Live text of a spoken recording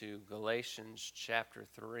to Galatians chapter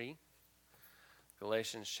 3.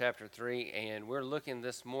 Galatians chapter 3, and we're looking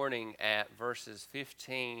this morning at verses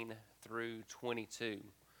 15 through 22.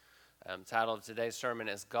 Title of today's sermon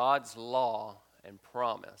is God's Law and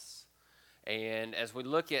Promise. And as we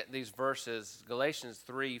look at these verses, Galatians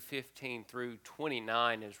 3:15 through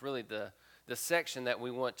 29 is really the section that we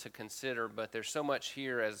want to consider, but there's so much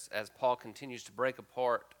here as Paul continues to break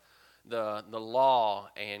apart the law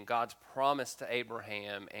and God's promise to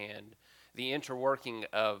Abraham and the interworking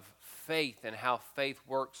of faith and how faith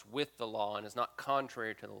works with the law and is not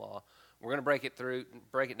contrary to the law. We're going to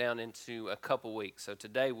break it down into a couple weeks. So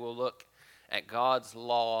today we'll look at God's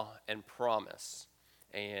law and promise.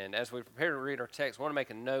 And as we prepare to read our text, I want to make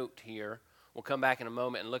a note here. We'll come back in a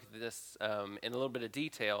moment and look at this in a little bit of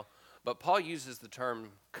detail. But Paul uses the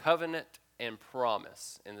term covenant and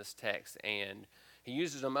promise in this text, and he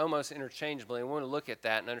uses them almost interchangeably. And we want to look at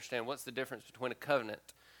that and understand what's the difference between a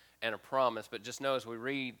covenant and a promise. But just know as we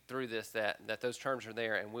read through this that those terms are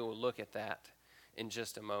there, and we will look at that in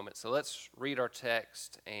just a moment. So let's read our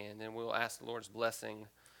text, and then we'll ask the Lord's blessing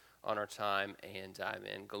on our time and dive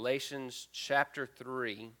in. Galatians chapter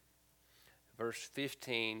 3, verse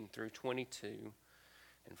 15 through 22.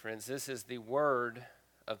 And friends, this is the word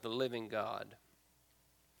of the living God.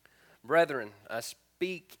 Brethren, I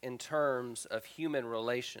speak in terms of human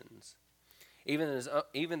relations,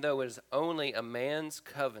 even though it is only a man's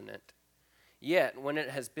covenant, yet when it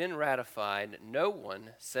has been ratified, no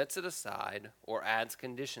one sets it aside or adds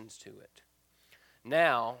conditions to it.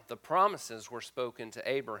 Now, the promises were spoken to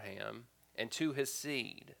Abraham and to his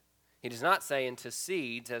seed. He does not say into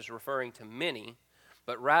seeds as referring to many,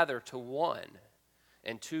 but rather to one,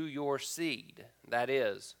 and to your seed, that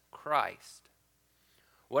is, Christ.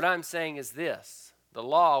 What I'm saying is this: the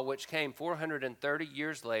law, which came 430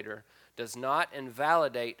 years later, does not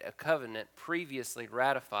invalidate a covenant previously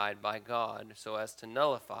ratified by God so as to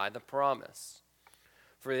nullify the promise.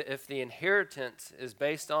 For if the inheritance is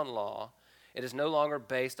based on law, it is no longer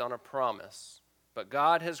based on a promise, but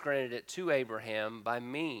God has granted it to Abraham by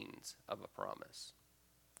means of a promise.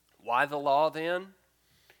 Why the law then?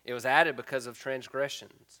 It was added because of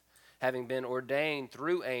transgressions, having been ordained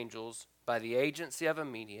through angels by the agency of a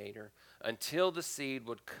mediator, until the seed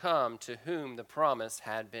would come to whom the promise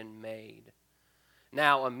had been made.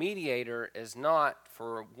 Now, a mediator is not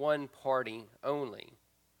for one party only,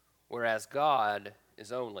 whereas God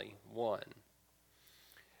is only one.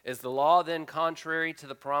 Is the law then contrary to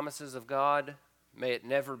the promises of God? May it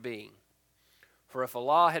never be. For if a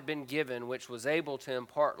law had been given which was able to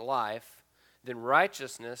impart life, then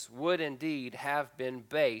righteousness would indeed have been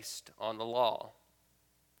based on the law.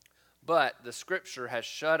 But the Scripture has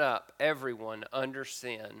shut up everyone under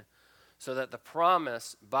sin, so that the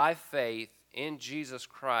promise by faith in Jesus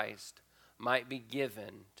Christ might be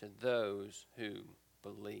given to those who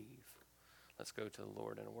believe. Let's go to the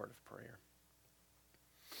Lord in a word of prayer.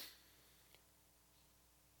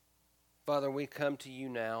 Father, we come to you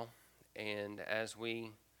now, and as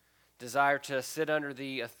we desire to sit under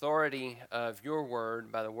the authority of your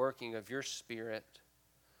word by the working of your Spirit,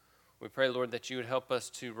 we pray, Lord, that you would help us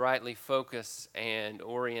to rightly focus and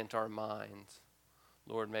orient our minds.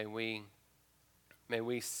 Lord, may we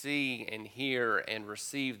see and hear and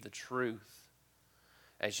receive the truth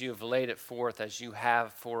as you have laid it forth, as you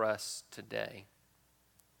have for us today.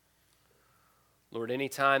 Lord, any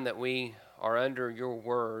time that we are under your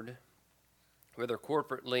word, whether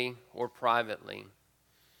corporately or privately,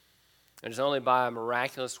 it is only by a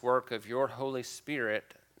miraculous work of your Holy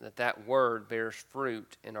Spirit that word bears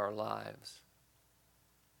fruit in our lives.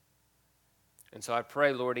 And so I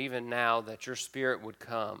pray, Lord, even now that your Spirit would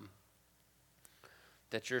come,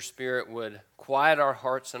 that your Spirit would quiet our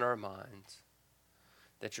hearts and our minds,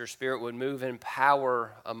 that your Spirit would move in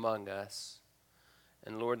power among us,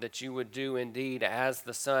 and Lord, that you would do indeed as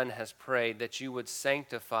the Son has prayed, that you would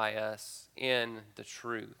sanctify us in the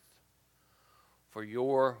truth. For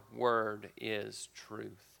your word is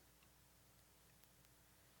truth.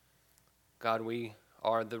 God, we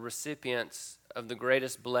are the recipients of the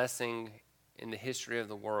greatest blessing in the history of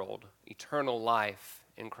the world, eternal life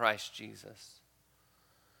in Christ Jesus.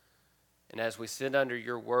 And as we sit under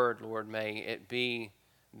your word, Lord, may it be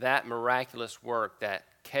that miraculous work that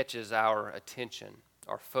catches our attention,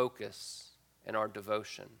 our focus, and our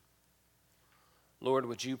devotion. Lord,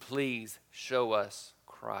 would you please show us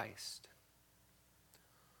Christ?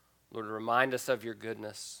 Lord, remind us of your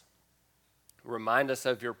goodness. Remind us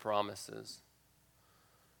of your promises.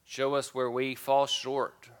 Show us where we fall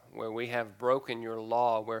short, where we have broken your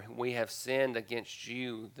law, where we have sinned against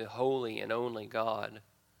you, the holy and only God.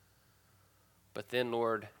 But then,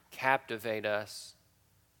 Lord, captivate us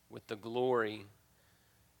with the glory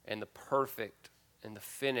and the perfect and the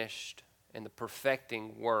finished and the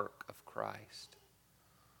perfecting work of Christ.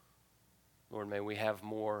 Lord, may we have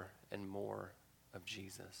more and more of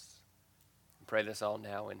Jesus. I pray this all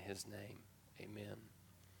now in his name. Amen.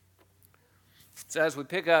 So as we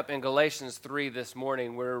pick up in Galatians 3 this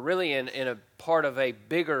morning, we're really in a part of a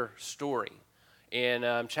bigger story. In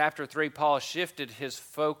chapter 3, Paul shifted his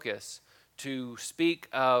focus to speak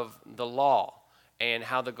of the law and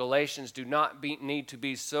how the Galatians do not need to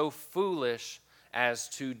be so foolish as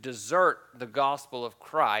to desert the gospel of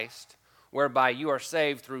Christ, whereby you are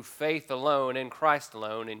saved through faith alone in Christ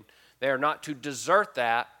alone, and they are not to desert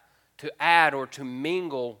that to add or to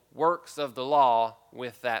mingle works of the law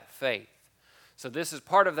with that faith. So this is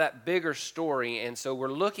part of that bigger story, and so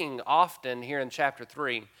we're looking often here in chapter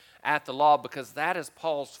 3 at the law because that is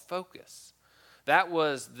Paul's focus. That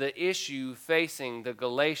was the issue facing the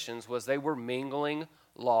Galatians, was they were mingling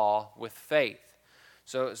law with faith.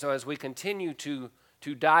 So as we continue to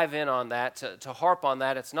dive in on that, to harp on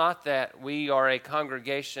that, it's not that we are a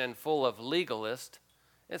congregation full of legalists.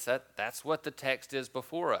 It's that's what the text is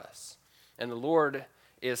before us. And the Lord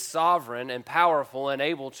is sovereign and powerful and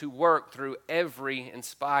able to work through every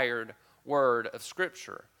inspired word of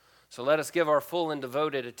Scripture. So let us give our full and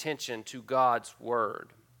devoted attention to God's word.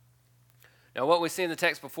 Now, what we see in the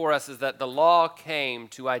text before us is that the law came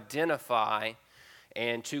to identify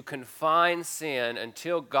and to confine sin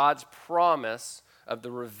until God's promise of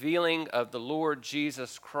the revealing of the Lord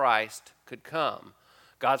Jesus Christ could come.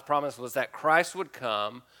 God's promise was that Christ would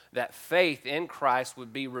come, that faith in Christ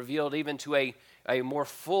would be revealed even to a more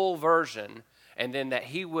full version, and then that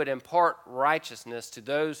he would impart righteousness to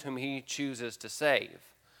those whom he chooses to save.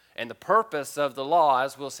 And the purpose of the law,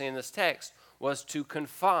 as we'll see in this text, was to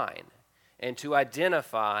confine and to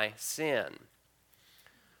identify sin.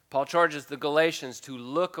 Paul charges the Galatians to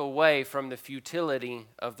look away from the futility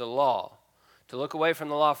of the law, to look away from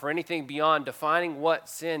the law for anything beyond defining what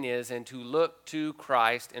sin is, and to look to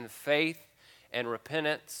Christ in faith and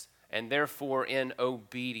repentance, and therefore in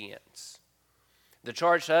obedience. The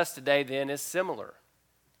charge to us today then is similar.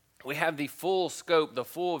 We have the full scope, the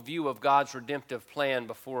full view of God's redemptive plan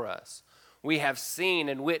before us. We have seen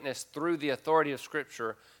and witnessed through the authority of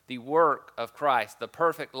Scripture the work of Christ, the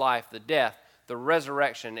perfect life, the death, the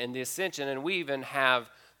resurrection, and the ascension, and we even have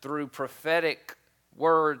through prophetic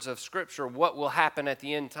words of Scripture what will happen at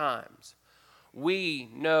the end times. We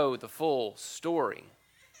know the full story.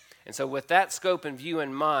 And so with that scope and view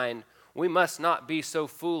in mind, we must not be so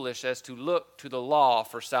foolish as to look to the law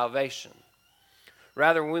for salvation.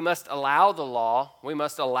 Rather, we must allow the law, we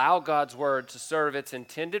must allow God's word to serve its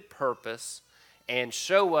intended purpose and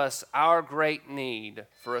show us our great need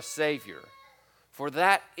for a Savior. For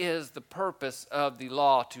that is the purpose of the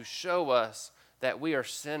law, to show us that we are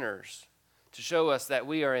sinners, to show us that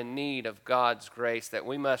we are in need of God's grace, that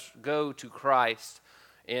we must go to Christ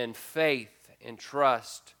in faith, in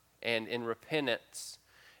trust, and in repentance.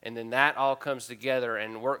 And then that all comes together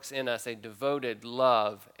and works in us a devoted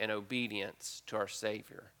love and obedience to our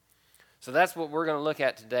Savior. So that's what we're going to look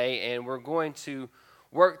at today, and we're going to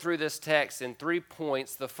work through this text in 3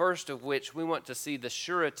 points, the first of which we want to see the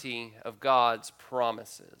surety of God's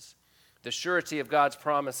promises. The surety of God's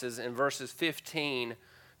promises in verses 15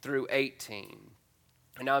 through 18.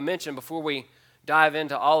 And now I mentioned before we dive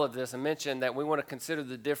into all of this, I mentioned that we want to consider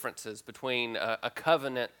the differences between a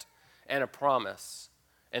covenant and a promise.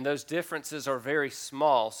 And those differences are very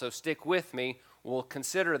small, so stick with me. We'll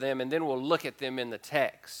consider them, and then we'll look at them in the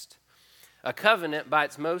text. A covenant, by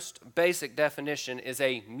its most basic definition, is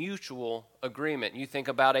a mutual agreement. You think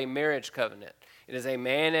about a marriage covenant. It is a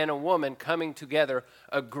man and a woman coming together,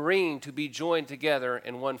 agreeing to be joined together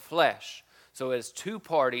in one flesh. So it's two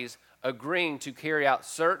parties agreeing to carry out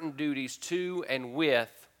certain duties to and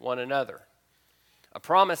with one another. A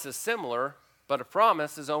promise is similar, but a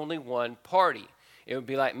promise is only one party. It would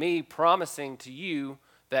be like me promising to you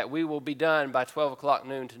that we will be done by 12 o'clock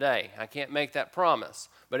noon today. I can't make that promise,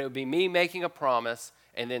 but it would be me making a promise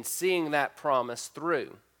and then seeing that promise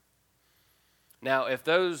through. Now, if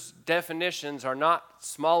those definitions are not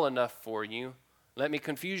small enough for you, let me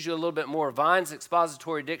confuse you a little bit more. Vine's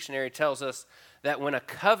Expository Dictionary tells us that when a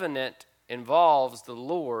covenant involves the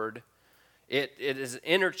Lord, it is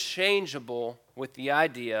interchangeable with the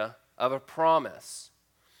idea of a promise.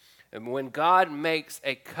 And when God makes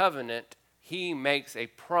a covenant, he makes a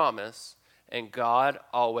promise, and God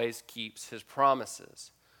always keeps his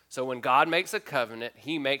promises. So when God makes a covenant,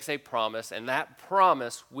 he makes a promise, and that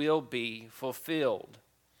promise will be fulfilled.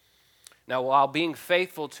 Now, while being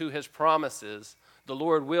faithful to his promises, the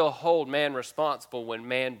Lord will hold man responsible when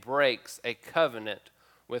man breaks a covenant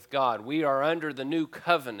with God. We are under the new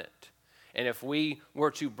covenant. And if we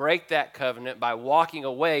were to break that covenant by walking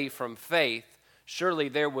away from faith, surely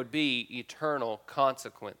there would be eternal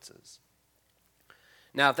consequences.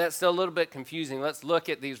 Now, if that's still a little bit confusing, let's look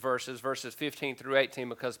at these verses 15 through 18,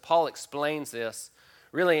 because Paul explains this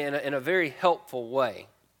really in a very helpful way.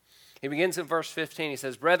 He begins in verse 15. He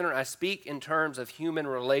says, "Brethren, I speak in terms of human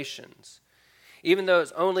relations. Even though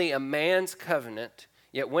it's only a man's covenant,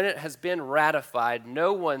 yet when it has been ratified,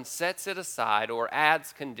 no one sets it aside or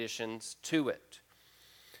adds conditions to it."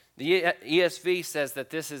 The ESV says that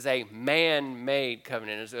this is a man-made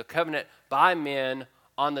covenant. It's a covenant by men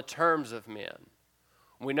on the terms of men.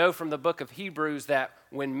 We know from the book of Hebrews that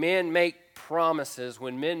when men make promises,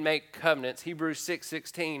 when men make covenants, Hebrews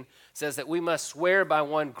 6:16 says that we must swear by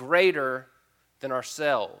one greater than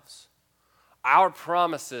ourselves. Our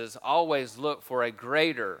promises always look for a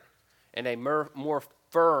greater and a more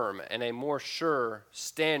firm and a more sure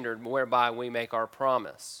standard whereby we make our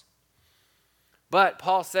promise. But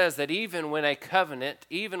Paul says that even when a covenant,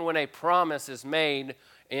 even when a promise is made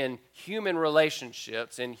in human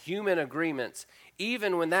relationships, in human agreements,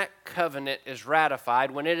 even when that covenant is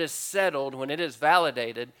ratified, when it is settled, when it is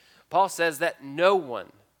validated, Paul says that no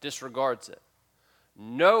one disregards it.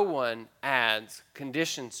 No one adds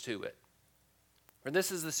conditions to it. For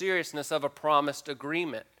this is the seriousness of a promised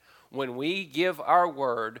agreement. When we give our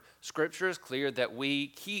word, Scripture is clear that we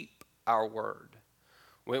keep our word.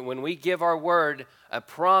 When we give our word, a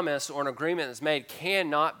promise or an agreement that's made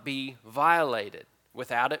cannot be violated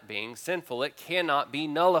without it being sinful. It cannot be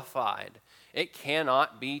nullified. It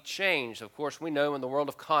cannot be changed. Of course, we know in the world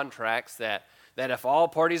of contracts that if all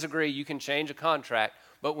parties agree, you can change a contract.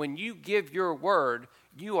 But when you give your word,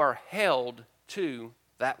 you are held to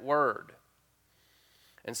that word.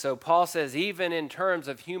 And so Paul says, even in terms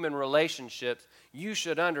of human relationships, you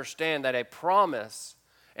should understand that a promise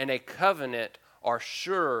and a covenant are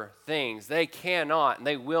sure things. They cannot, and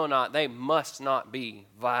they will not, they must not be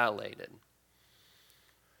violated.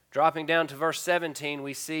 Dropping down to verse 17,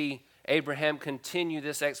 we see Abraham continue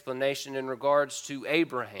this explanation in regards to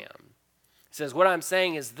Abraham. He says, "What I'm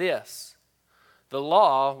saying is this: the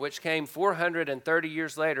law, which came 430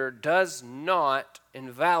 years later, does not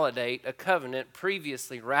invalidate a covenant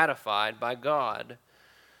previously ratified by God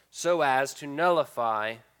so as to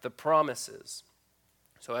nullify the promises."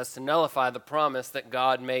 So as to nullify the promise that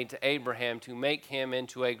God made to Abraham to make him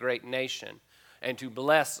into a great nation and to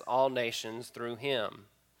bless all nations through him.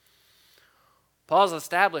 Paul's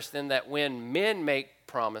established then that when men make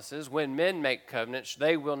promises, when men make covenants,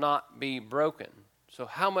 they will not be broken. So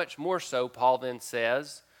how much more so, Paul then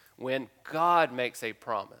says, when God makes a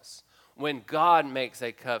promise, when God makes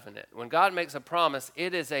a covenant, when God makes a promise,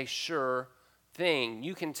 it is a sure thing.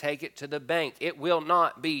 You can take it to the bank. It will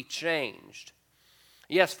not be changed.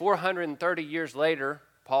 Yes, 430 years later,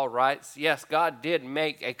 Paul writes, yes, God did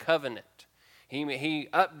make a covenant. He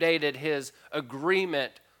updated his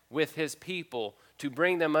agreement with his people to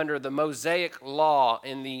bring them under the Mosaic law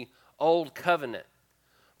in the Old Covenant.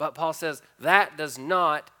 But Paul says that does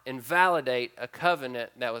not invalidate a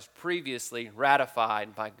covenant that was previously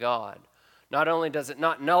ratified by God. Not only does it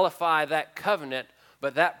not nullify that covenant,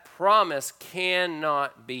 but that promise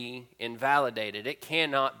cannot be invalidated. It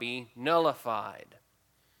cannot be nullified.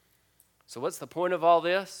 So what's the point of all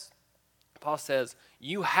this? Paul says,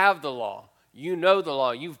 you have the law. You know the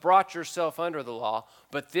law. You've brought yourself under the law.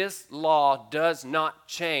 But this law does not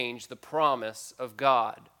change the promise of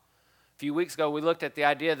God. A few weeks ago, we looked at the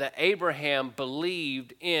idea that Abraham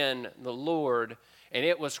believed in the Lord, and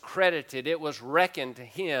it was credited, it was reckoned to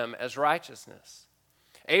him as righteousness.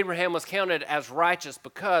 Abraham was counted as righteous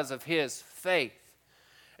because of his faith.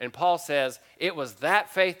 And Paul says, it was that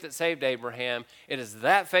faith that saved Abraham. It is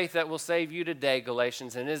that faith that will save you today,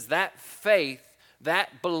 Galatians. And it is that faith,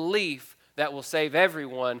 that belief, that will save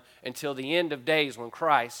everyone until the end of days when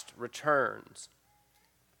Christ returns.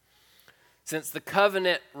 Since the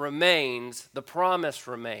covenant remains, the promise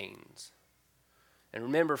remains. And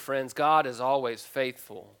remember, friends, God is always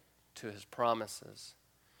faithful to his promises.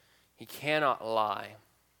 He cannot lie,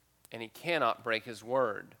 and he cannot break his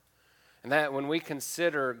word. And that when we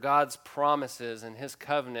consider God's promises and his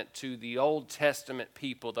covenant to the Old Testament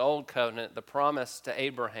people, the Old Covenant, the promise to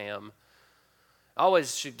Abraham,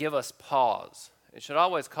 always should give us pause. It should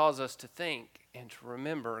always cause us to think and to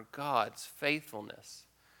remember God's faithfulness.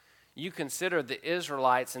 You consider the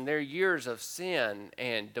Israelites and their years of sin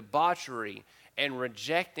and debauchery and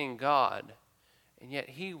rejecting God, and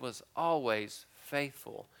yet he was always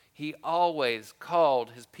faithful. He always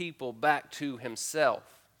called his people back to himself.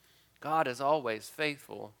 God is always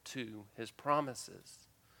faithful to his promises.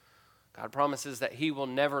 God promises that He will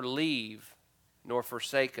never leave nor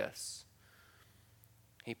forsake us.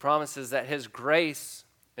 He promises that His grace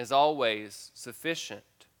is always sufficient.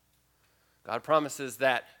 God promises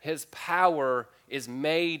that His power is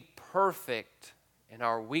made perfect in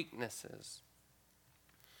our weaknesses.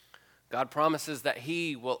 God promises that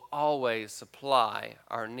He will always supply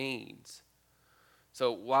our needs.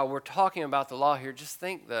 So while we're talking about the law here, just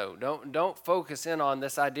think though, don't focus in on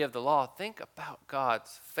this idea of the law. Think about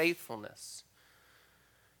God's faithfulness.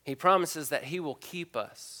 He promises that He will keep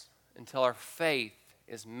us until our faith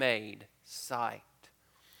is made sight.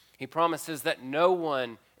 He promises that no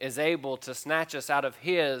one is able to snatch us out of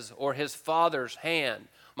His or His Father's hand.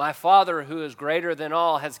 My Father, who is greater than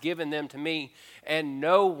all, has given them to me, and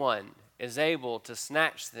no one is able to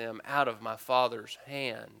snatch them out of my Father's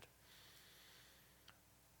hand.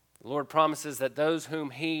 The Lord promises that those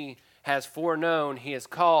whom He has foreknown, He has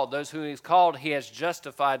called. Those who He has called, He has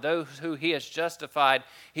justified. Those who He has justified,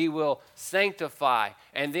 He will sanctify,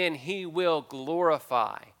 and then He will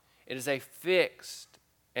glorify. It is a fixed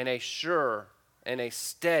and a sure and a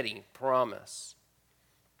steady promise.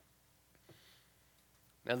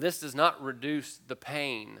 Now, this does not reduce the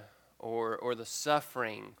pain or the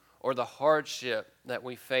suffering or the hardship that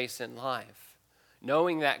we face in life.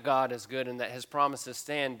 Knowing that God is good and that His promises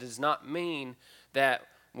stand does not mean that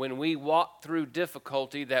when we walk through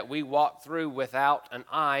difficulty that we walk through without an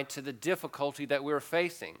eye to the difficulty that we're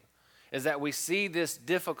facing. Is that we see this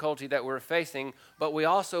difficulty that we're facing, but we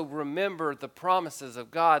also remember the promises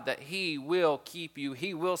of God that He will keep you,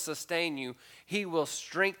 He will sustain you, He will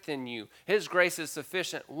strengthen you. His grace is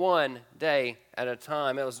sufficient one day at a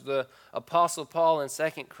time. It was the Apostle Paul in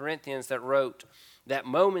 2 Corinthians that wrote that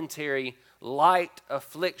momentary light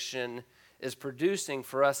affliction is producing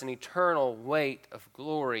for us an eternal weight of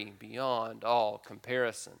glory beyond all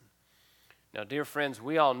comparison. Now, dear friends,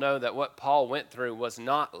 we all know that what Paul went through was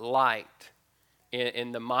not light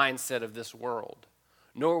in the mindset of this world,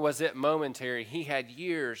 nor was it momentary. He had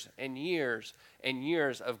years and years and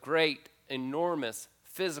years of great, enormous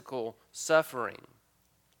physical suffering.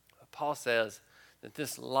 But Paul says that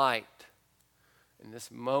this light and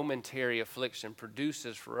this momentary affliction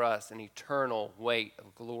produces for us an eternal weight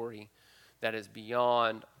of glory that is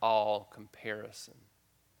beyond all comparison.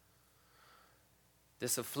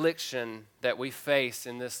 This affliction that we face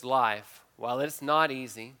in this life, while it's not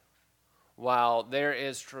easy, while there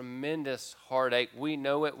is tremendous heartache, we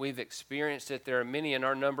know it, we've experienced it. There are many in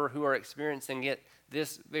our number who are experiencing it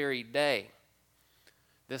this very day.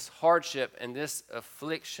 This hardship and this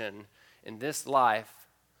affliction in this life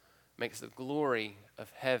makes the glory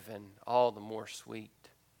of heaven all the more sweet.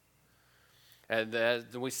 And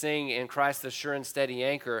as we sing in Christ the sure and steady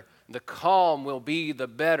anchor, the calm will be the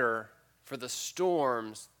better for the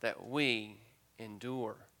storms that we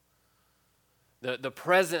endure. The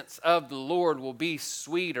presence of the Lord will be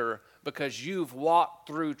sweeter because you've walked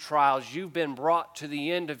through trials. You've been brought to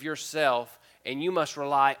the end of yourself, and you must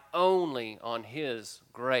rely only on His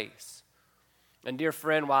grace. And dear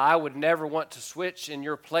friend, while I would never want to switch in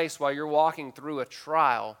your place while you're walking through a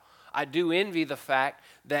trial, I do envy the fact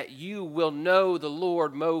that you will know the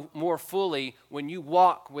Lord more fully when you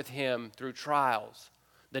walk with Him through trials.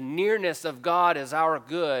 The nearness of God is our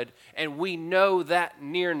good, and we know that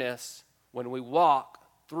nearness when we walk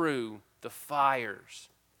through the fires.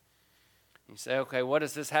 You say, okay, what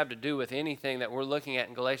does this have to do with anything that we're looking at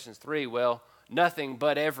in Galatians 3? Well, nothing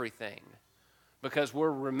but everything. Because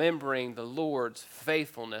we're remembering the Lord's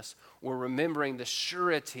faithfulness. We're remembering the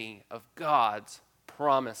surety of God's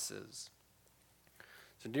promises.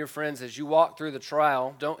 So, dear friends, as you walk through the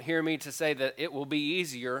trial, don't hear me to say that it will be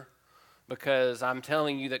easier, because I'm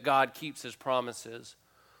telling you that God keeps His promises.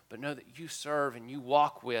 But know that you serve and you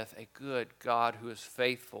walk with a good God who is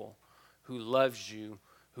faithful, who loves you,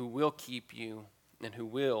 who will keep you, and who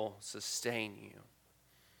will sustain you.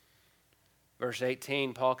 Verse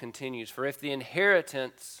 18, Paul continues, "For if the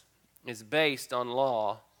inheritance is based on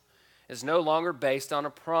law, it is no longer based on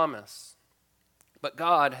a promise. But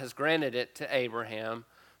God has granted it to Abraham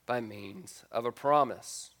by means of a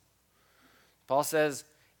promise." Paul says,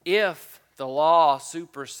 if the law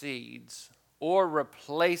supersedes or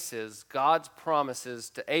replaces God's promises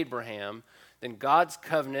to Abraham, then God's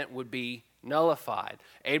covenant would be nullified.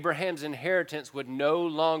 Abraham's inheritance would no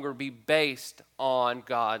longer be based on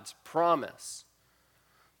God's promise.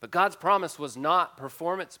 But God's promise was not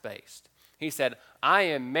performance-based. He said, I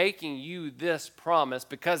am making you this promise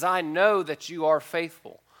because I know that you are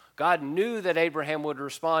faithful. God knew that Abraham would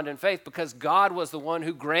respond in faith because God was the one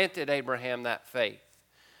who granted Abraham that faith.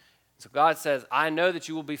 So God says, I know that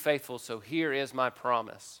you will be faithful, so here is my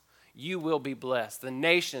promise. You will be blessed. The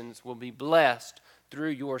nations will be blessed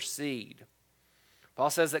through your seed. Paul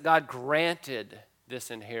says that God granted this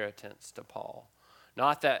inheritance to Paul.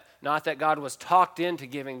 Not that God was talked into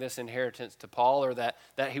giving this inheritance to Paul, or that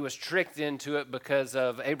he was tricked into it because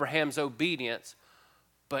of Abraham's obedience,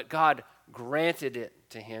 but God granted it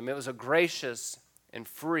to him. It was a gracious and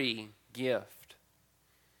free gift.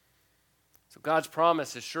 So God's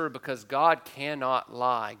promise is sure because God cannot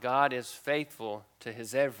lie. God is faithful to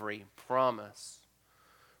his every promise.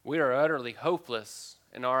 We are utterly hopeless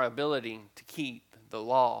in our ability to keep the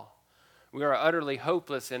law. We are utterly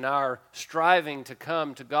hopeless in our striving to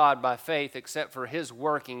come to God by faith except for his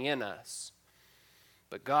working in us.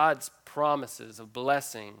 But God's promises of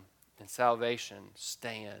blessing and salvation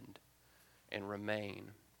stand and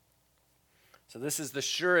remain. So this is the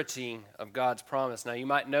surety of God's promise. Now you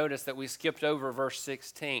might notice that we skipped over verse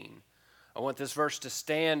 16. I want this verse to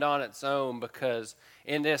stand on its own because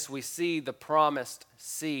in this we see the promised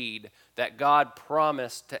seed that God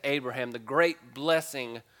promised to Abraham, the great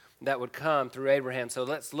blessing that would come through Abraham. So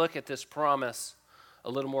let's look at this promise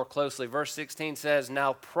a little more closely. Verse 16 says,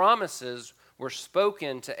 "Now promises were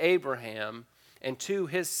spoken to Abraham and to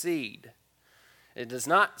his seed." It does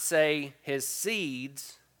not say his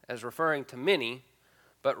seeds as referring to many,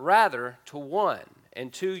 but rather to one,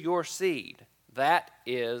 and to your seed. That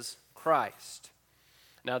is Christ.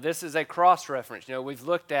 Now this is a cross reference. We've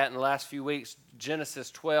looked at in the last few weeks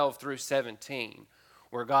Genesis 12 through 17,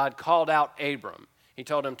 where God called out Abram. He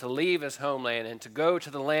told him to leave his homeland and to go to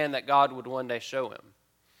the land that God would one day show him.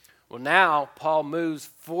 Well, now Paul moves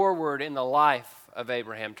forward in the life of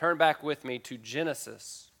Abraham. Turn back with me to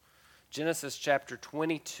Genesis chapter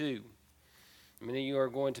 22. Many of you are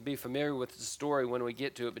going to be familiar with the story when we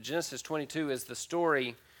get to it, but Genesis 22 is the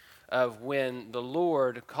story of when the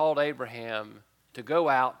Lord called Abraham to go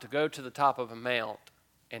out, to go to the top of a mount,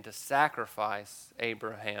 and to sacrifice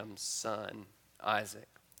Abraham's son, Isaac.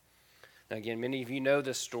 Now again, many of you know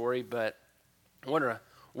this story, but I want to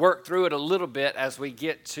work through it a little bit as we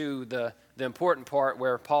get to the important part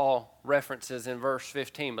where Paul references in verse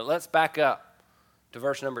 15. But let's back up to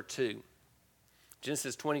verse number 2.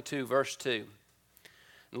 Genesis 22, verse 2.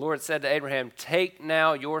 The Lord said to Abraham, "Take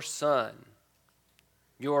now your son,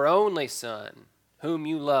 your only son, whom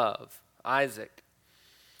you love, Isaac,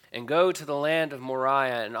 and go to the land of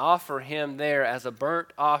Moriah and offer him there as a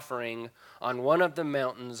burnt offering on one of the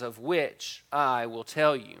mountains of which I will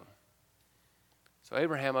tell you." So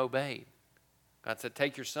Abraham obeyed. God said,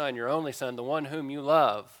 "Take your son, your only son, the one whom you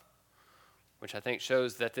love," which I think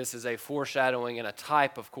shows that this is a foreshadowing and a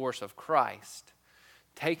type, of course, of Christ.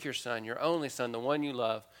 Take your son, your only son, the one you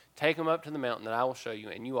love, take him up to the mountain that I will show you,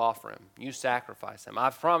 and you offer him. You sacrifice him.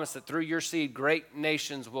 I've promised that through your seed great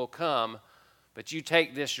nations will come, but you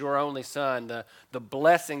take this, your only son, the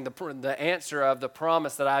blessing, the answer of the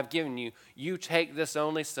promise that I've given you. You take this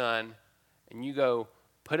only son, and you go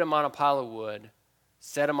put him on a pile of wood,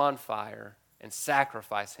 set him on fire, and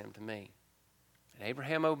sacrifice him to me. And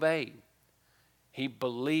Abraham obeyed. He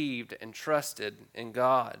believed and trusted in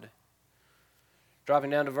God.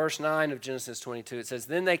 Dropping down to verse 9 of Genesis 22, it says,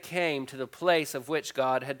 "Then they came to the place of which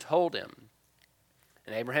God had told him.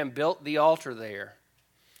 And Abraham built the altar there.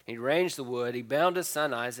 He arranged the wood. He bound his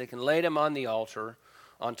son Isaac and laid him on the altar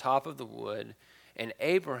on top of the wood. And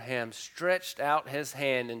Abraham stretched out his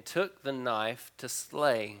hand and took the knife to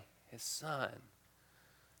slay his son."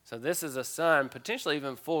 So this is a son, potentially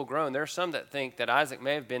even full grown. There are some that think that Isaac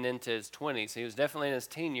may have been into his 20s. He was definitely in his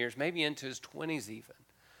teen years, maybe into his 20s even.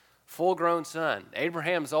 Full-grown son.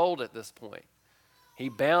 Abraham's old at this point. He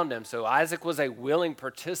bound him. So Isaac was a willing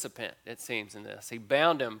participant, it seems, in this. He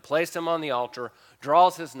bound him, placed him on the altar,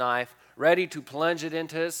 draws his knife, ready to plunge it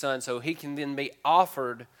into his son so he can then be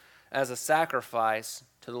offered as a sacrifice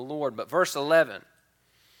to the Lord. But verse 11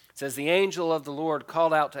 says, "The angel of the Lord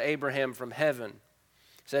called out to Abraham from heaven,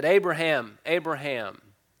 said, 'Abraham,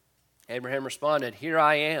 Abraham.' Abraham responded, 'Here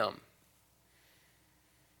I am.'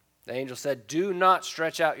 The angel said, 'Do not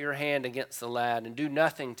stretch out your hand against the lad and do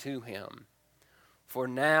nothing to him. For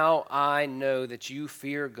now I know that you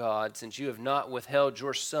fear God, since you have not withheld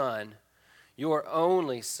your son, your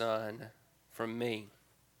only son, from me.'"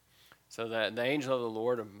 So the angel of the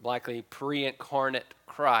Lord, likely pre-incarnate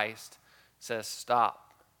Christ, says,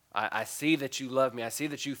 "Stop. I see that you love me. I see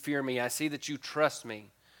that you fear me. I see that you trust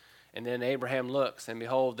me." And then Abraham looks, and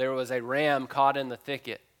behold, there was a ram caught in the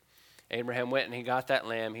thicket. Abraham went and he got that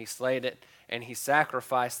lamb, he slayed it, and he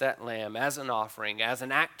sacrificed that lamb as an offering, as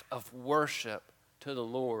an act of worship to the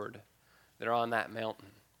Lord there on that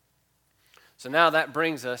mountain. So now that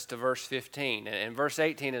brings us to verse 15. And verse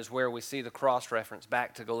 18 is where we see the cross-reference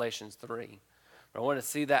back to Galatians 3. But I want to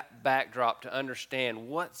see that backdrop to understand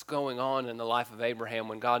what's going on in the life of Abraham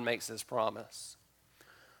when God makes this promise.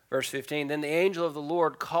 Verse 15, then the angel of the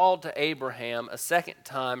Lord called to Abraham a second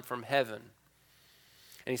time from heaven.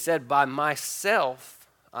 And he said, by myself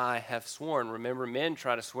I have sworn. Remember, men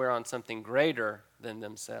try to swear on something greater than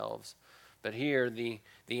themselves. But here the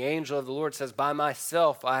angel of the Lord says, by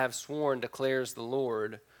myself I have sworn, declares the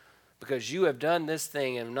Lord, because you have done this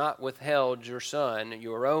thing and have not withheld your son,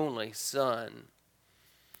 your only son.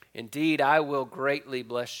 Indeed, I will greatly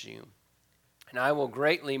bless you, and I will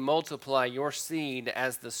greatly multiply your seed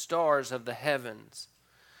as the stars of the heavens,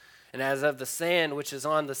 and as of the sand which is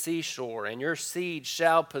on the seashore, and your seed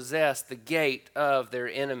shall possess the gate of their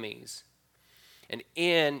enemies. And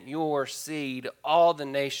in your seed all the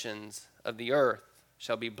nations of the earth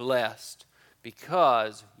shall be blessed,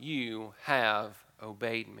 because you have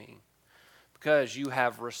obeyed me. Because you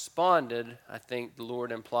have responded, I think the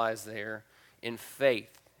Lord implies there, in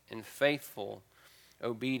faith, in faithful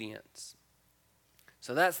obedience.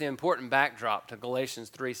 So that's the important backdrop to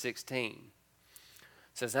Galatians 3:16. It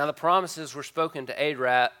says, now the promises were spoken to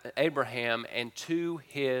Abraham and to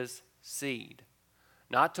his seed.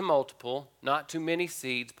 Not to multiple, not to many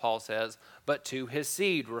seeds, Paul says, but to his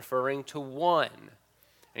seed, referring to one.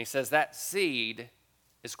 And he says that seed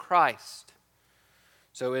is Christ.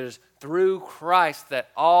 So it is through Christ that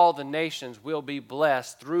all the nations will be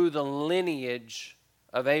blessed, through the lineage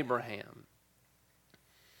of Abraham.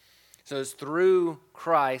 So it's through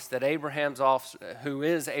Christ that who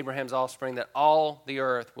is Abraham's offspring, that all the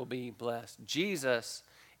earth will be blessed. Jesus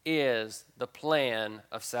is the plan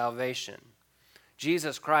of salvation.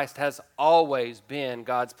 Jesus Christ has always been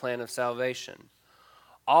God's plan of salvation.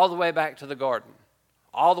 All the way back to the garden,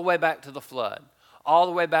 all the way back to the flood, all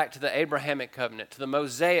the way back to the Abrahamic covenant, to the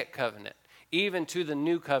Mosaic covenant, even to the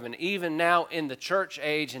new covenant, even now in the church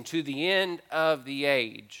age and to the end of the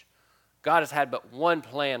age, God has had but one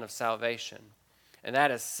plan of salvation, and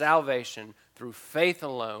that is salvation through faith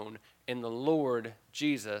alone in the Lord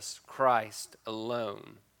Jesus Christ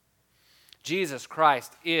alone. Jesus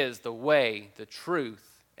Christ is the way, the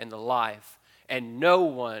truth, and the life, and no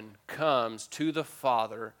one comes to the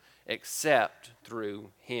Father except through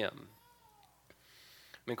him.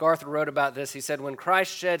 MacArthur wrote about this. He said, when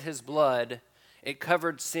Christ shed his blood, it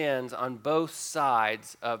covered sins on both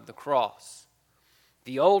sides of the cross.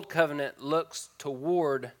 The old covenant looks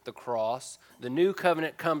toward the cross. The new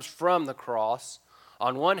covenant comes from the cross.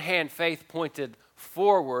 On one hand, faith pointed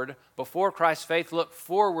forward. Before Christ, faith looked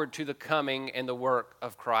forward to the coming and the work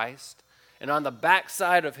of Christ. And on the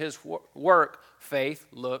backside of his work, faith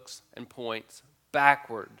looks and points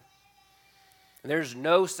backward. There's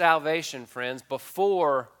no salvation, friends,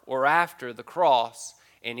 before or after the cross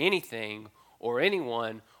in anything or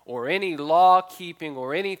anyone or any law-keeping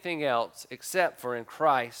or anything else except for in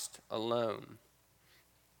Christ alone.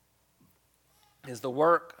 It is the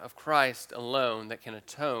work of Christ alone that can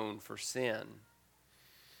atone for sin.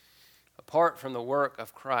 Apart from the work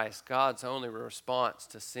of Christ, God's only response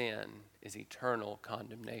to sin is eternal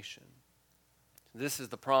condemnation. This is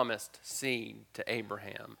the promised seed to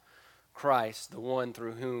Abraham, Christ, the one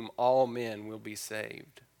through whom all men will be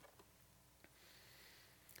saved.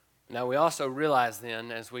 Now we also realize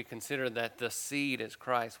then, as we consider that the seed is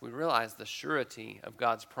Christ, we realize the surety of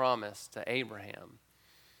God's promise to Abraham.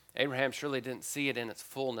 Abraham surely didn't see it in its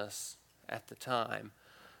fullness at the time,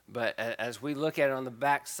 but as we look at it on the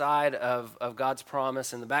backside of God's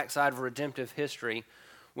promise and the backside of redemptive history,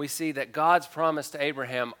 we see that God's promise to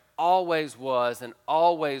Abraham always was and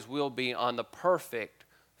always will be on the perfect,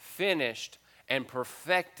 finished, and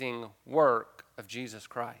perfecting work of Jesus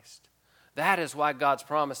Christ. That is why God's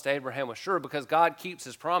promise to Abraham was sure, because God keeps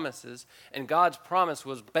his promises, and God's promise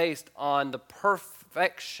was based on the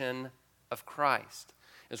perfection of Christ.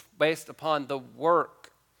 It's based upon the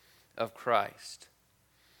work of Christ.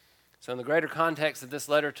 So in the greater context of this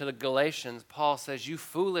letter to the Galatians, Paul says, you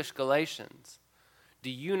foolish Galatians, do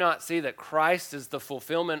you not see that Christ is the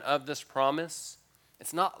fulfillment of this promise?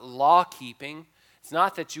 It's not law-keeping. It's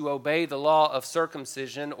not that you obey the law of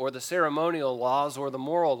circumcision or the ceremonial laws or the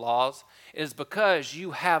moral laws. It is because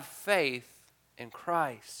you have faith in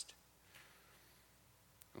Christ.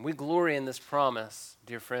 And we glory in this promise,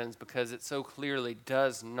 dear friends, because it so clearly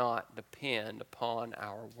does not depend upon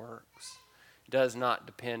our works. It does not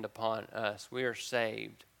depend upon us. We are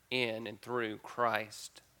saved in and through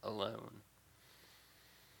Christ alone.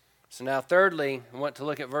 So now thirdly, I want to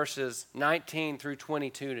look at verses 19 through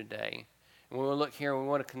 22 today. And when we look here, we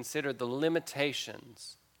want to consider the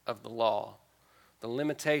limitations of the law. The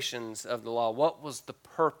limitations of the law. What was the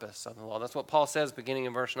purpose of the law? That's what Paul says beginning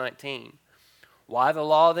in verse 19. Why the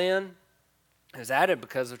law then? It was added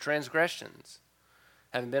because of transgressions,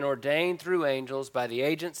 having been ordained through angels by the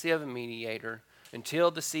agency of a mediator,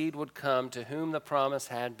 until the seed would come to whom the promise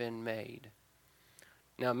had been made.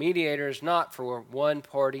 Now, mediator is not for one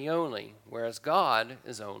party only, whereas God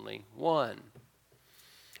is only one.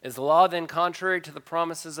 Is the law then contrary to the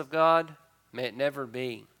promises of God? May it never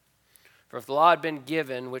be. For if the law had been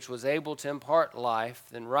given, which was able to impart life,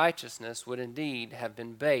 then righteousness would indeed have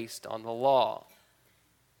been based on the law.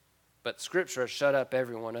 But Scripture has shut up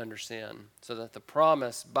everyone under sin, so that the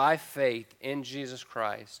promise by faith in Jesus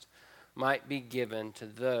Christ might be given to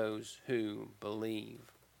those who believe.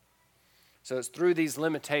 So it's through these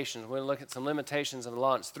limitations, we're going to look at some limitations of the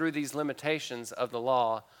law, it's through these limitations of the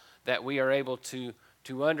law that we are able to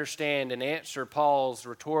understand and answer Paul's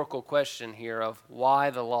rhetorical question here of why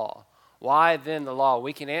the law? Why then the law?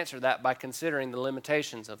 We can answer that by considering the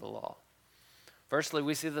limitations of the law. Firstly,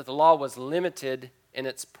 we see that the law was limited in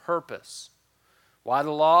its purpose. Why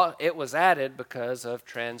the law? It was added because of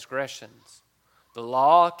transgressions. The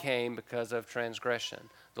law came because of transgression.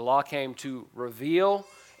 The law came to reveal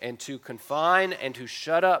and to confine and to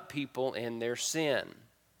shut up people in their sin.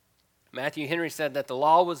 Matthew Henry said that the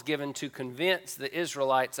law was given to convince the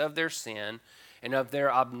Israelites of their sin and of their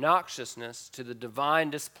obnoxiousness to the divine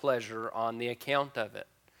displeasure on the account of it.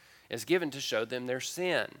 It's given to show them their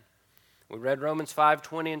sin. We read Romans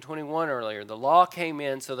 5:20 and 21 earlier. The law came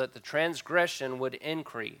in so that the transgression would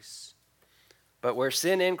increase. But where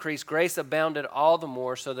sin increased, grace abounded all the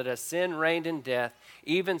more, so that as sin reigned in death,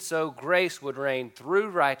 even so grace would reign through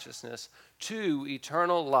righteousness to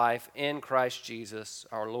eternal life in Christ Jesus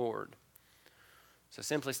our Lord. So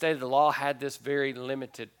simply stated, the law had this very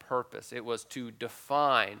limited purpose. It was to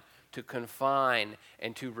define, to confine,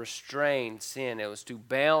 and to restrain sin. It was to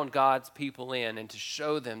bound God's people in and to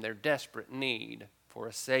show them their desperate need for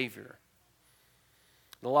a Savior.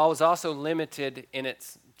 The law was also limited in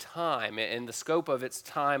its time, in the scope of its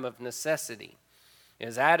time of necessity. It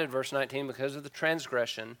is added, verse 19, because of the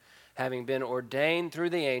transgression, having been ordained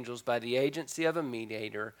through the angels by the agency of a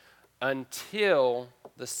mediator, until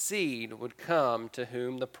the seed would come to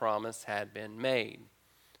whom the promise had been made.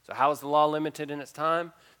 So how is the law limited in its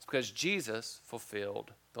time? It's because Jesus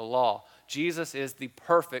fulfilled the law. Jesus is the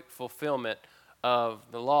perfect fulfillment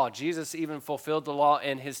of the law. Jesus even fulfilled the law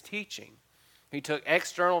in his teaching. He took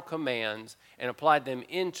external commands and applied them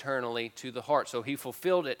internally to the heart. So he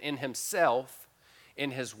fulfilled it in himself,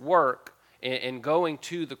 in his work, in going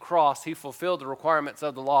to the cross. He fulfilled the requirements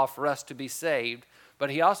of the law for us to be saved, but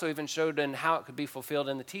he also even showed in how it could be fulfilled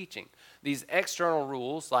in the teaching. These external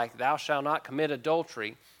rules, like thou shalt not commit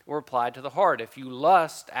adultery, were applied to the heart. If you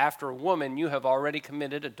lust after a woman, you have already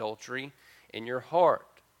committed adultery in your heart.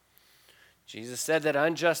 Jesus said that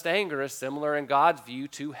unjust anger is similar in God's view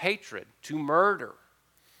to hatred, to murder.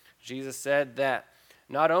 Jesus said that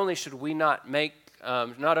not only should we not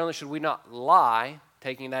lie,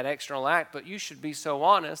 taking that external act, but you should be so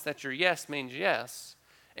honest that your yes means yes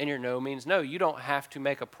and your no means no. You don't have to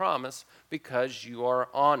make a promise because you are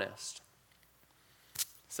honest.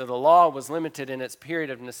 So the law was limited in its period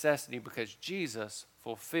of necessity because Jesus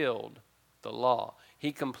fulfilled the law.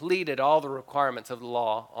 He completed all the requirements of the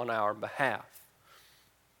law on our behalf.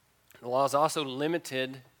 The law is also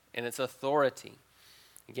limited in its authority.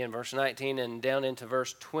 Again, verse 19 and down into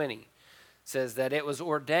verse 20 says that it was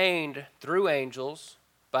ordained through angels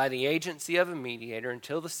by the agency of a mediator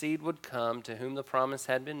until the seed would come to whom the promise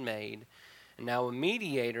had been made. And now a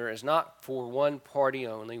mediator is not for one party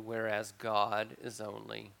only, whereas God is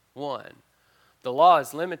only one. The law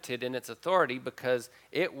is limited in its authority because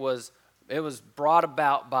it was brought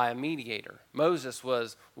about by a mediator. Moses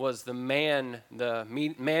was the man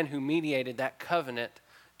who mediated that covenant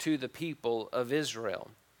to the people of Israel.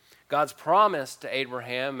 God's promise to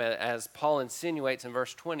Abraham, as Paul insinuates in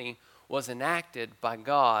verse 20, was enacted by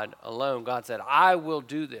God alone. God said, I will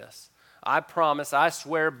do this. I promise, I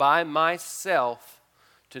swear by myself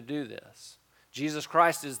to do this. Jesus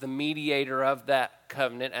Christ is the mediator of that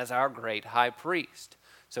covenant as our great high priest.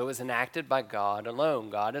 So it was enacted by God alone.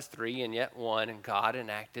 God is three and yet one, and God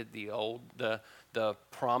enacted the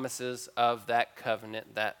promises of that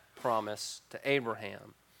covenant, that promise to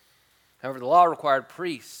Abraham. However, the law required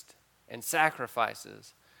priests and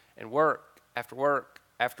sacrifices and work after work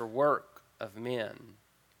after work of men.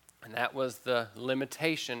 And that was the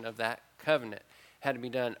limitation of that covenant. It had to be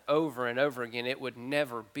done over and over again. It would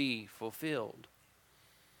never be fulfilled.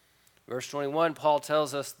 Verse 21, Paul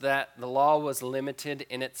tells us that the law was limited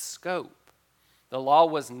in its scope. The law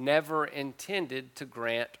was never intended to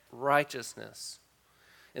grant righteousness.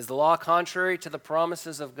 Is the law contrary to the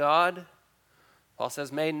promises of God? Paul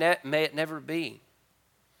says, may it never be.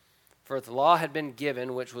 For if the law had been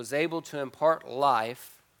given, which was able to impart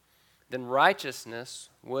life, then righteousness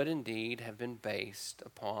would indeed have been based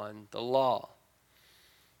upon the law.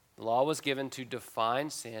 The law was given to define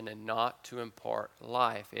sin and not to impart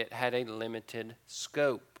life. It had a limited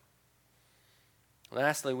scope.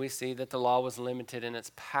 Lastly, we see that the law was limited in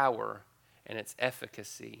its power and its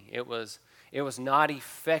efficacy. It was not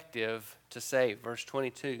effective to save. Verse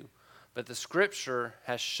 22, but the Scripture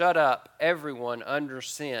has shut up everyone under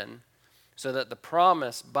sin, so that the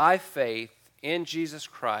promise by faith in Jesus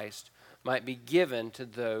Christ might be given to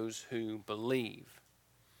those who believe.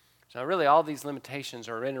 So really all these limitations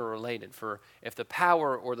are interrelated. For if the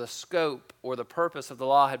power or the scope or the purpose of the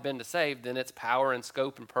law had been to save, then its power and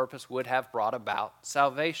scope and purpose would have brought about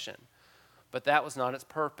salvation. But that was not its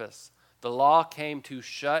purpose. The law came to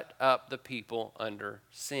shut up the people under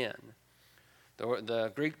sin.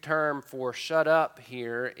 The Greek term for shut up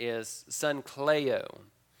here is sunkleo.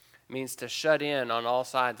 It means to shut in on all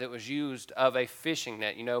sides. It was used of a fishing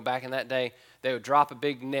net. You know, back in that day, they would drop a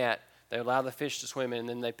big net. They would allow the fish to swim in, and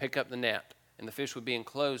then they pick up the net, and the fish would be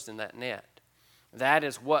enclosed in that net. That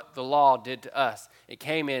is what the law did to us. It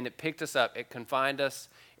came in, it picked us up, it confined us,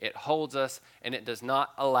 it holds us, and it does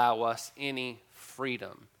not allow us any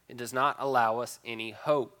freedom. It does not allow us any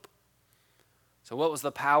hope. So what was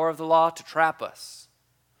the power of the law? To trap us.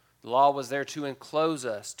 The law was there to enclose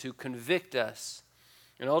us, to convict us,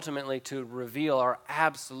 and ultimately to reveal our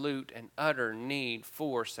absolute and utter need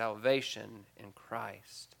for salvation in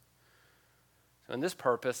Christ. So in this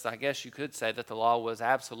purpose, I guess you could say that the law was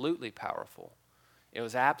absolutely powerful. It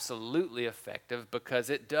was absolutely effective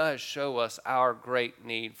because it does show us our great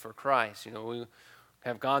need for Christ. You know, we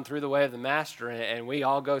have gone through the way of the Master, and we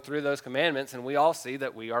all go through those commandments, and we all see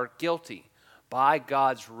that we are guilty. By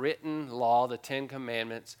God's written law, the Ten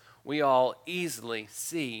Commandments, we all easily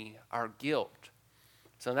see our guilt.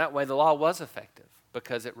 So in that way, the law was effective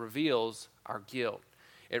because it reveals our guilt.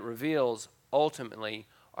 It reveals, ultimately,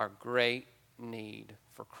 our great need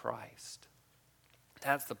for Christ.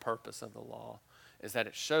 That's the purpose of the law, is that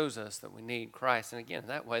it shows us that we need Christ. And again,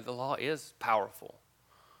 that way, the law is powerful.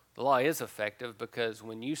 The law is effective because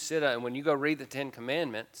when you sit and when you go read the Ten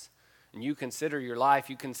Commandments and you consider your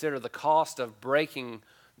life, you consider the cost of breaking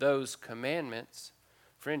those commandments,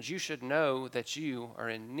 friends, you should know that you are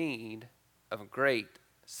in need of a great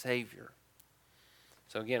Savior.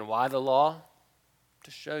 So again, why the law?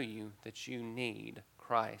 To show you that you need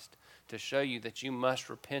Christ, to show you that you must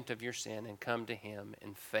repent of your sin and come to Him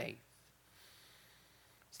in faith.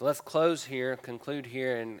 So let's close here, conclude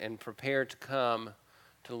here, and prepare to come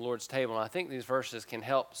to the Lord's table. And I think these verses can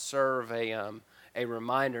help serve a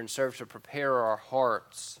reminder and serve to prepare our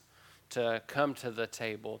hearts to come to the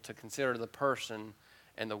table, to consider the person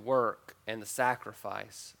and the work and the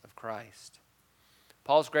sacrifice of Christ.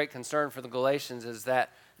 Paul's great concern for the Galatians is that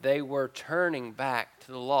they were turning back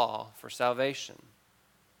to the law for salvation.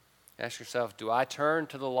 Ask yourself, do I turn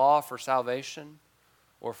to the law for salvation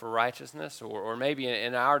or for righteousness? Or maybe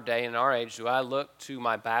in our day, in our age, do I look to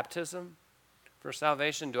my baptism for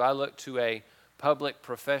salvation? Do I look to a public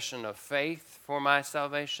profession of faith for my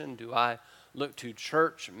salvation? Do I look to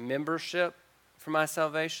church membership for my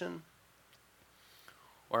salvation?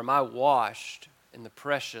 Or am I washed in the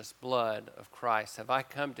precious blood of Christ? Have I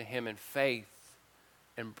come to Him in faith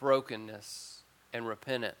and brokenness and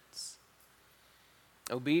repentance?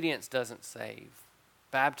 Obedience doesn't save.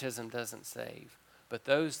 Baptism doesn't save. But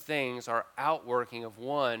those things are outworking of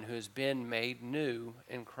one who has been made new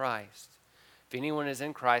in Christ. If anyone is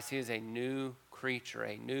in Christ, he is a new creature,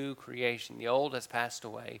 a new creation. The old has passed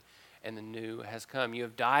away and the new has come. You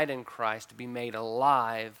have died in Christ to be made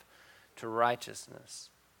alive to righteousness.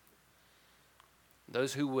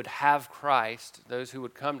 Those who would have Christ, those who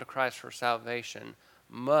would come to Christ for salvation,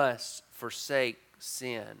 must forsake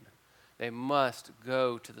sin. They must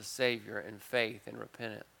go to the Savior in faith and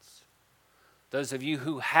repentance. Those of you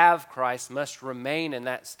who have Christ must remain in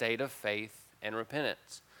that state of faith and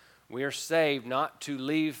repentance. We are saved not to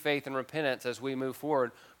leave faith and repentance as we move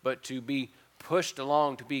forward, but to be pushed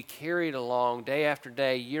along, to be carried along day after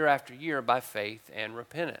day, year after year by faith and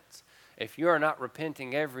repentance. If you are not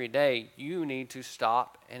repenting every day, you need to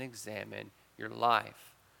stop and examine your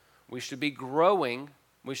life. We should be growing.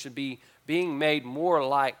 We should be being made more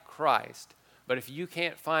like Christ. But if you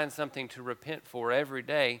can't find something to repent for every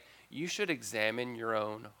day, you should examine your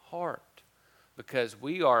own heart. Because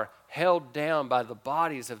we are held down by the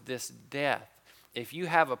bodies of this death. If you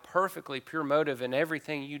have a perfectly pure motive in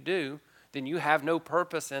everything you do, then you have no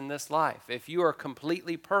purpose in this life. If you are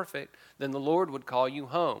completely perfect, then the Lord would call you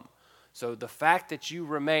home. So the fact that you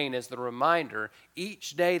remain is the reminder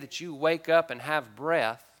each day that you wake up and have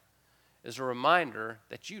breath is a reminder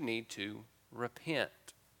that you need to repent,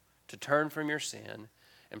 to turn from your sin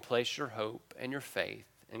and place your hope and your faith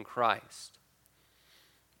in Christ.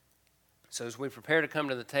 So as we prepare to come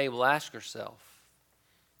to the table, ask yourself,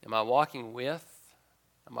 am I walking with,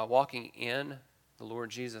 am I walking in the Lord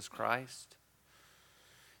Jesus Christ?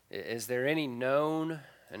 Is there any known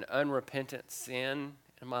and unrepentant sin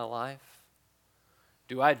in my life?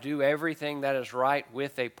 Do I do everything that is right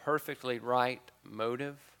with a perfectly right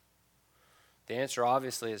motive? The answer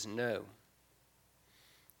obviously is no.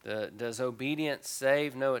 Does obedience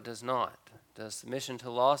save? No, it does not. Does submission to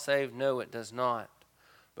law save? No, it does not.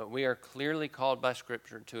 But we are clearly called by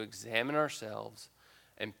Scripture to examine ourselves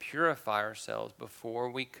and purify ourselves before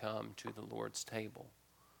we come to the Lord's table.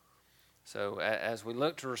 So as we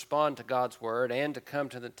look to respond to God's word and to come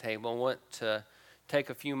to the table, I want to take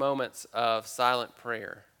a few moments of silent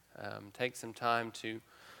prayer. Take some time to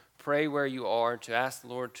pray where you are, to ask the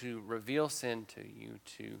Lord to reveal sin to you,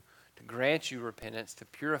 to grant you repentance, to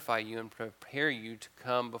purify you and prepare you to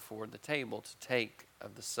come before the table to take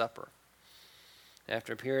of the supper.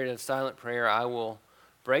 After a period of silent prayer, I will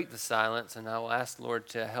break the silence and I will ask the Lord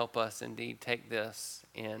to help us indeed take this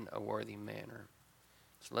in a worthy manner.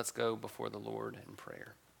 So let's go before the Lord in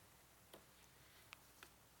prayer.